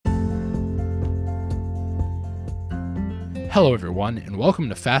Hello everyone, and welcome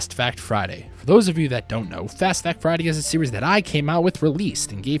to Fast Fact Friday. For those of you that don't know, Fast Fact Friday is a series that I came out with,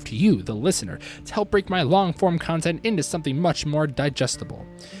 released, and gave to you, the listener, to help break my long-form content into something much more digestible.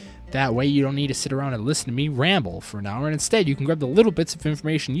 That way you don't need to sit around and listen to me ramble for an hour, and instead you can grab the little bits of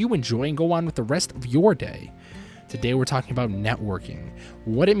information you enjoy and go on with the rest of your day. Today we're talking about networking,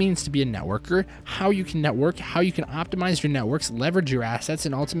 what it means to be a networker, how you can network, how you can optimize your networks, leverage your assets,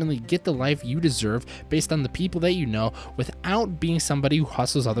 and ultimately get the life you deserve based on the people that you know without being somebody who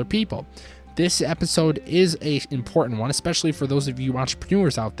hustles other people. This episode is an important one, especially for those of you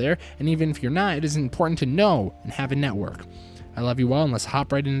entrepreneurs out there, and even if you're not, it is important to know and have a network. I love you all, and let's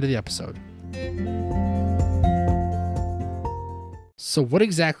hop right into the episode. So what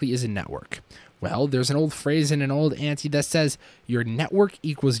exactly is a network? Well, there's an old phrase and an old ante that says your network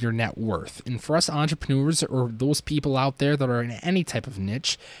equals your net worth. And for us entrepreneurs or those people out there that are in any type of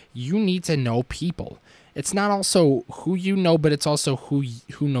niche, you need to know people. It's not also who you know, but it's also who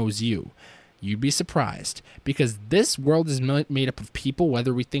knows you. You'd be surprised because this world is made up of people,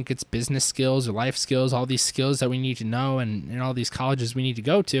 whether we think it's business skills or life skills, all these skills that we need to know and all these colleges we need to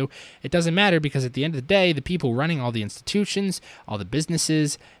go to. It doesn't matter because at the end of the day, the people running all the institutions, all the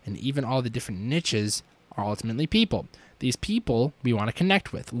businesses, and even all the different niches are ultimately people. These people we want to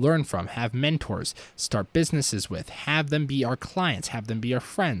connect with, learn from, have mentors, start businesses with, have them be our clients, have them be our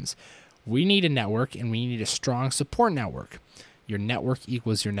friends. We need a network and we need a strong support network. Your network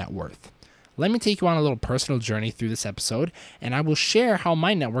equals your net worth. Let me take you on a little personal journey through this episode, and I will share how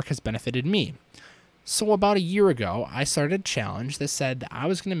my network has benefited me. So about a year ago, I started a challenge that said that I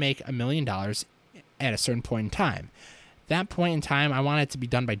was going to make $1 million at a certain point in time. That point in time, I wanted it to be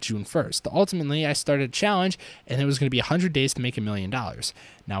done by June 1st. Ultimately, I started a challenge, and it was going to be 100 days to make $1 million.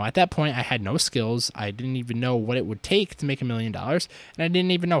 Now, at that point, I had no skills. I didn't even know what it would take to make $1 million, and I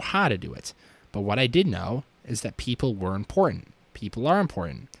didn't even know how to do it. But what I did know is that people were important. People are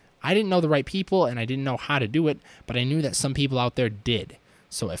important. I didn't know the right people and I didn't know how to do it, but I knew that some people out there did.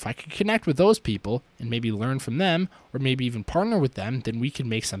 So if I could connect with those people and maybe learn from them or maybe even partner with them, then we could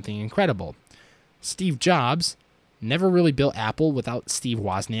make something incredible. Steve Jobs never really built Apple without Steve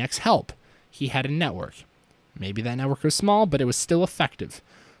Wozniak's help. He had a network. Maybe that network was small, but it was still effective.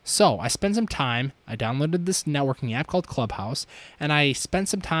 So I spent some time, I downloaded this networking app called Clubhouse, and I spent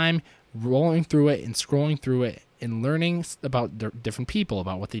some time rolling through it and scrolling through it and learning about different people,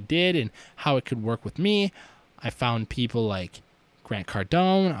 about what they did and how it could work with me. I found people like Grant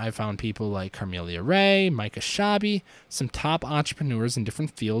Cardone. I found people like Carmelia Ray, Micah Shabi, some top entrepreneurs in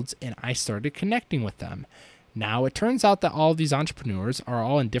different fields, and I started connecting with them. Now, it turns out that all of these entrepreneurs are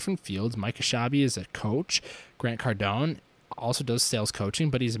all in different fields. Micah Shabi is a coach. Grant Cardone also does sales coaching,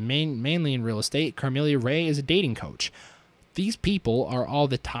 but he's mainly in real estate. Carmelia Ray is a dating coach. These people are all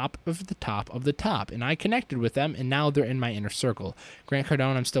the top of the top of the top, and I connected with them, and now they're in my inner circle. Grant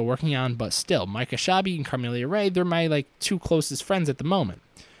Cardone I'm still working on, but still, Micah Shabi and Carmelia Ray, they're my two closest friends at the moment.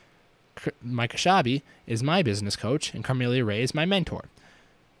 Micah Shabi is my business coach, and Carmelia Ray is my mentor.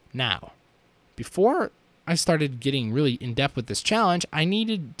 Now, before I started getting really in-depth with this challenge, I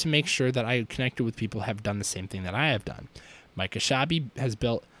needed to make sure that I connected with people who have done the same thing that I have done. Micah Shabi has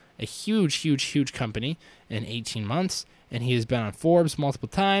built a huge company in 18 months, and he has been on Forbes multiple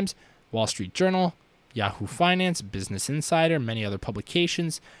times, Wall Street Journal, Yahoo Finance, Business Insider, many other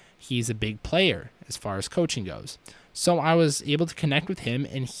publications. He's a big player as far as coaching goes. So I was able to connect with him,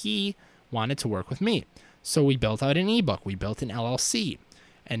 and he wanted to work with me. So we built out an ebook, we built an LLC,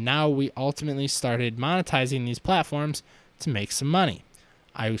 and now we ultimately started monetizing these platforms to make some money.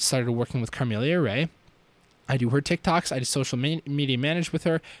 I started working with Carmelia Ray. I do her TikToks. I do social media manage with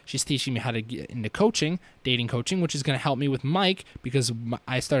her. She's teaching me how to get into coaching, dating coaching, which is going to help me with Mike because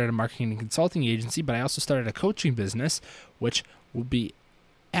I started a marketing and consulting agency, but I also started a coaching business, which will be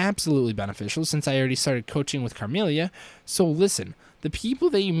absolutely beneficial since I already started coaching with Carmelia. So listen, the people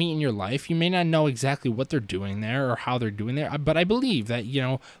that you meet in your life, you may not know exactly what they're doing there or how they're doing there, but I believe that,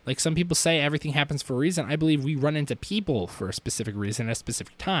 like some people say, everything happens for a reason. I believe we run into people for a specific reason at a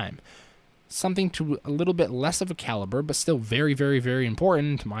specific time. Something to a little bit less of a caliber, but still very, very, very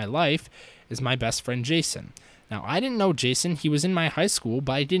important to my life is my best friend, Jason. Now, I didn't know Jason. He was in my high school,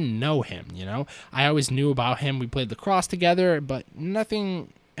 but I didn't know him, I always knew about him. We played lacrosse together, but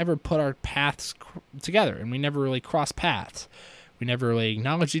nothing ever put our paths together, and we never really crossed paths. We never really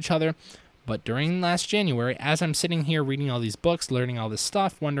acknowledged each other. But during last January, as I'm sitting here reading all these books, learning all this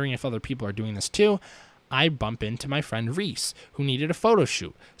stuff, wondering if other people are doing this too, I bump into my friend Reese, who needed a photo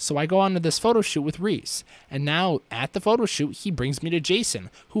shoot. So I go on to this photo shoot with Reese. And now at the photo shoot, he brings me to Jason,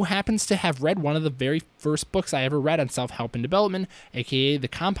 who happens to have read one of the very first books I ever read on self-help and development, aka The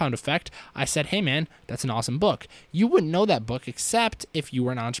Compound Effect. I said, hey man, that's an awesome book. You wouldn't know that book except if you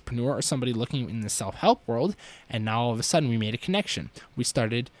were an entrepreneur or somebody looking in the self-help world. And now all of a sudden we made a connection.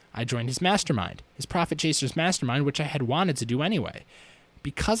 I joined his mastermind, his Profit Chasers mastermind, which I had wanted to do anyway.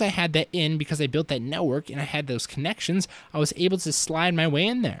 Because I had that because I built that network and I had those connections, I was able to slide my way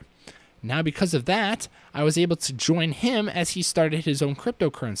in there. Now, because of that, I was able to join him as he started his own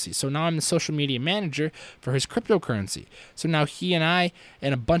cryptocurrency. So now I'm the social media manager for his cryptocurrency. So now he and I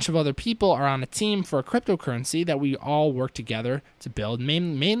and a bunch of other people are on a team for a cryptocurrency that we all work together to build.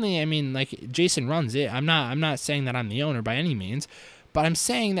 Mainly, I mean, like Jason runs it. I'm not saying that I'm the owner by any means, but I'm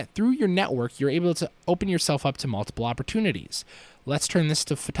saying that through your network, you're able to open yourself up to multiple opportunities. Let's turn this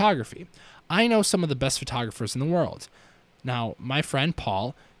to photography. I know some of the best photographers in the world. Now, my friend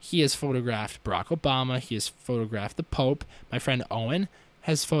Paul, he has photographed Barack Obama. He has photographed the Pope. My friend Owen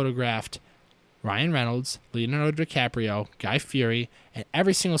has photographed Ryan Reynolds, Leonardo DiCaprio, Guy Fieri, and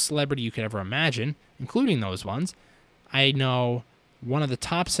every single celebrity you could ever imagine, including those ones. I know one of the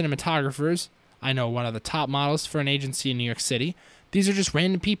top cinematographers. I know one of the top models for an agency in New York City. These are just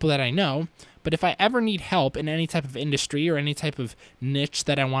random people that I know. But if I ever need help in any type of industry or any type of niche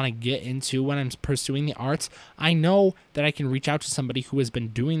that I want to get into when I'm pursuing the arts, I know that I can reach out to somebody who has been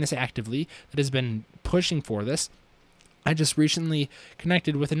doing this actively, that has been pushing for this. I just recently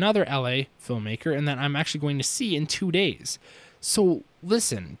connected with another LA filmmaker and that I'm actually going to see in 2 days. So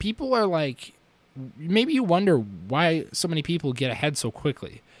listen, people are like, maybe you wonder why so many people get ahead so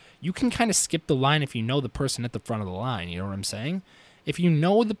quickly. You can kind of skip the line if you know the person at the front of the line, you know what I'm saying? If you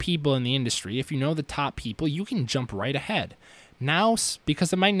know the people in the industry, if you know the top people, you can jump right ahead. Now,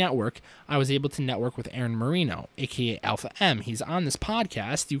 because of my network, I was able to network with Aaron Marino, aka Alpha M. He's on this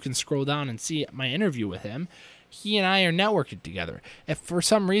podcast. You can scroll down and see my interview with him. He and I are networking together. If for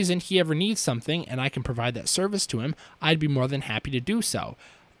some reason he ever needs something and I can provide that service to him, I'd be more than happy to do so.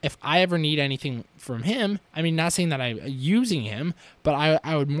 If I ever need anything from him, I mean, not saying that I'm using him, but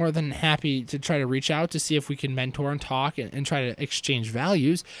I would more than happy to try to reach out to see if we can mentor and talk and try to exchange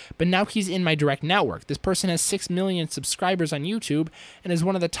values. But now he's in my direct network. This person has 6 million subscribers on YouTube and is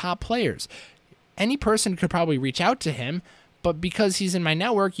one of the top players. Any person could probably reach out to him, but because he's in my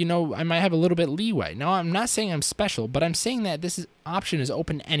network, you know, I might have a little bit leeway. Now, I'm not saying I'm special, but I'm saying that this option is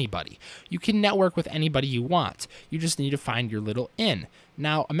open to anybody. You can network with anybody you want. You just need to find your little in.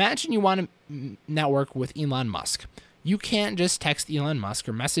 Now, imagine you want to network with Elon Musk. You can't just text Elon Musk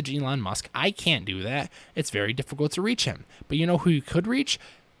or message Elon Musk. I can't do that. It's very difficult to reach him. But you know who you could reach?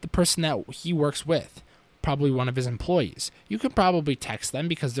 The person that he works with. Probably one of his employees. You could probably text them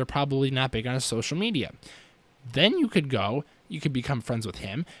because they're probably not big on social media. Then you could become friends with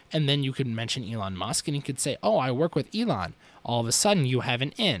him, and then you could mention Elon Musk, and he could say, oh, I work with Elon. All of a sudden, you have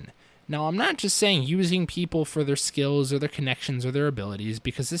an in. Now, I'm not just saying using people for their skills or their connections or their abilities,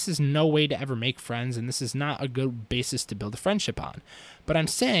 because this is no way to ever make friends, and this is not a good basis to build a friendship on. But I'm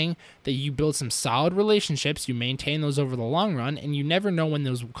saying that you build some solid relationships, you maintain those over the long run, and you never know when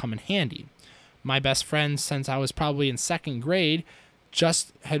those will come in handy. My best friend, since I was probably in second grade,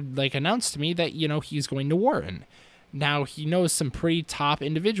 just had announced to me that, you know, he's going to Wharton. Now, he knows some pretty top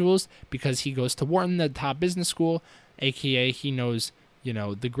individuals because he goes to Wharton, the top business school, aka he knows, you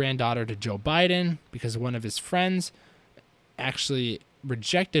know, the granddaughter to Joe Biden because one of his friends actually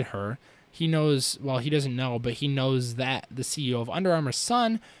rejected her. He knows, well, he doesn't know, but he knows that the CEO of Under Armour's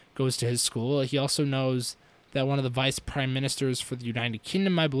son goes to his school. He also knows that one of the vice prime ministers for the United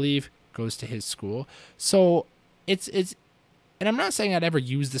Kingdom, I believe, goes to his school. So it's and I'm not saying I'd ever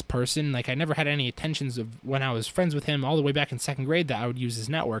use this person. I never had any intentions of when I was friends with him all the way back in second grade that I would use his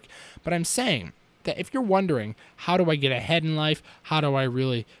network. But I'm saying that if you're wondering, how do I get ahead in life? How do I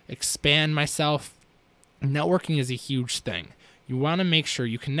really expand myself? Networking is a huge thing. You want to make sure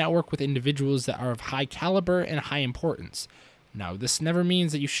you can network with individuals that are of high caliber and high importance. Now, this never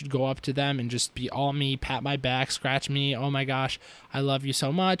means that you should go up to them and just be all me, pat my back, scratch me, oh my gosh, I love you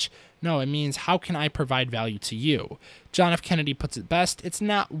so much. No, it means how can I provide value to you? John F. Kennedy puts it best, it's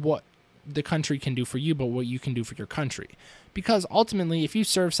not what the country can do for you, but what you can do for your country. Because ultimately, if you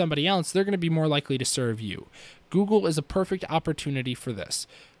serve somebody else, they're going to be more likely to serve you. Google is a perfect opportunity for this.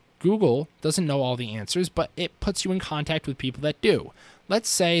 Google doesn't know all the answers, but it puts you in contact with people that do. Let's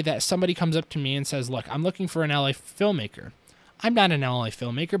say that somebody comes up to me and says, look, I'm looking for an LA filmmaker. I'm not an LA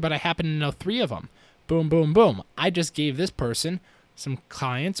filmmaker, but I happen to know 3 of them. Boom, boom, boom. I just gave this person some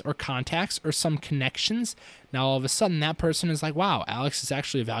clients or contacts or some connections. Now all of a sudden that person is like, wow, Alex is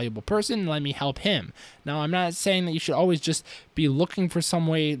actually a valuable person. Let me help him. Now I'm not saying that you should always just be looking for some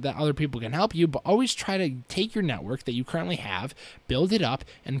way that other people can help you, but always try to take your network that you currently have, build it up,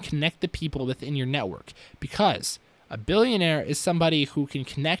 and connect the people within your network. Because a billionaire is somebody who can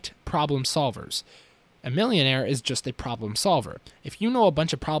connect problem solvers. A millionaire is just a problem solver. If you know a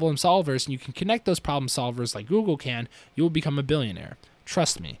bunch of problem solvers and you can connect those problem solvers like Google can, you will become a billionaire.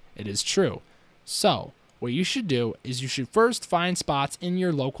 Trust me, it is true. So, what you should do is you should first find spots in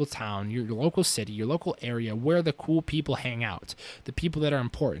your local town, your local city, your local area where the cool people hang out, the people that are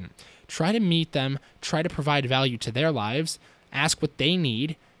important. Try to meet them, try to provide value to their lives, ask what they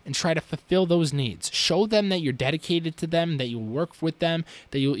need, and try to fulfill those needs. Show them that you're dedicated to them, that you'll work with them,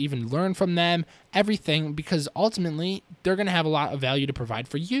 that you'll even learn from them, everything, because ultimately they're going to have a lot of value to provide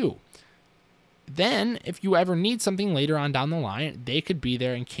for you. Then, if you ever need something later on down the line, they could be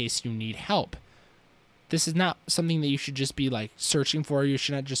there in case you need help. This is not something that you should just be like searching for. You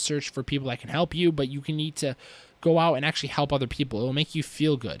should not just search for people that can help you, but you can need to go out and actually help other people. It will make you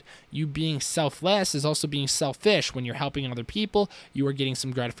feel good. You being selfless is also being selfish. When you're helping other people, you are getting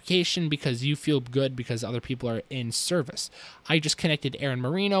some gratification because you feel good because other people are in service. I just connected Aaron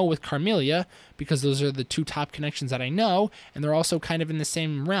Marino with Carmelia because those are the two top connections that I know, and they're also kind of in the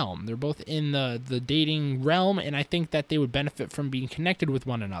same realm. They're both in the dating realm, and I think that they would benefit from being connected with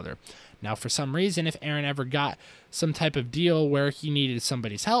one another. Now, for some reason, if Aaron ever got some type of deal where he needed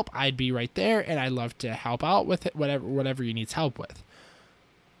somebody's help, I'd be right there, and I'd love to help out with it, whatever he needs help with.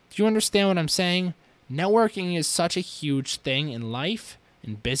 Do you understand what I'm saying? Networking is such a huge thing in life,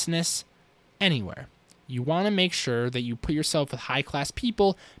 in business, anywhere. You want to make sure that you put yourself with high-class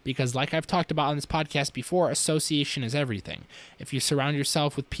people because, like I've talked about on this podcast before, association is everything. If you surround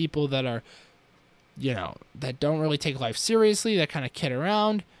yourself with people that are, that don't really take life seriously, that kind of kid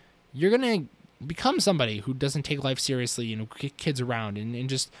around, you're going to become somebody who doesn't take life seriously and kids around and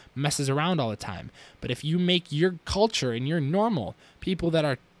just messes around all the time. But if you make your culture and your normal people that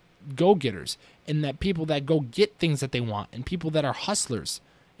are go-getters and that people that go get things that they want and people that are hustlers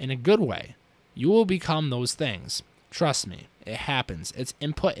in a good way, you will become those things. Trust me, it happens. It's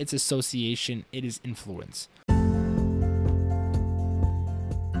input, it's association, it is influence.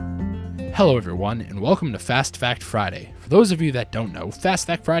 Hello everyone, and welcome to Fast Fact Friday. For those of you that don't know, Fast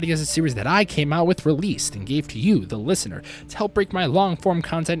Fact Friday is a series that I came out with, released, and gave to you, the listener, to help break my long-form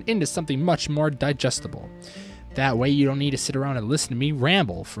content into something much more digestible. That way you don't need to sit around and listen to me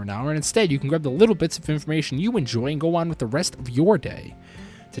ramble for an hour, and instead you can grab the little bits of information you enjoy and go on with the rest of your day.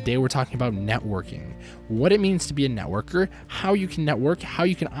 Today we're talking about networking, what it means to be a networker, how you can network, how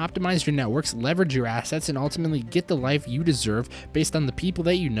you can optimize your networks, leverage your assets, and ultimately get the life you deserve based on the people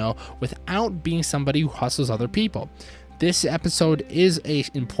that you know without being somebody who hustles other people. This episode is an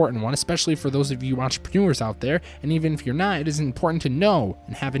important one, especially for those of you entrepreneurs out there, and even if you're not, it is important to know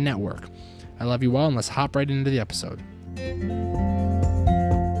and have a network. I love you all, and let's hop right into the episode.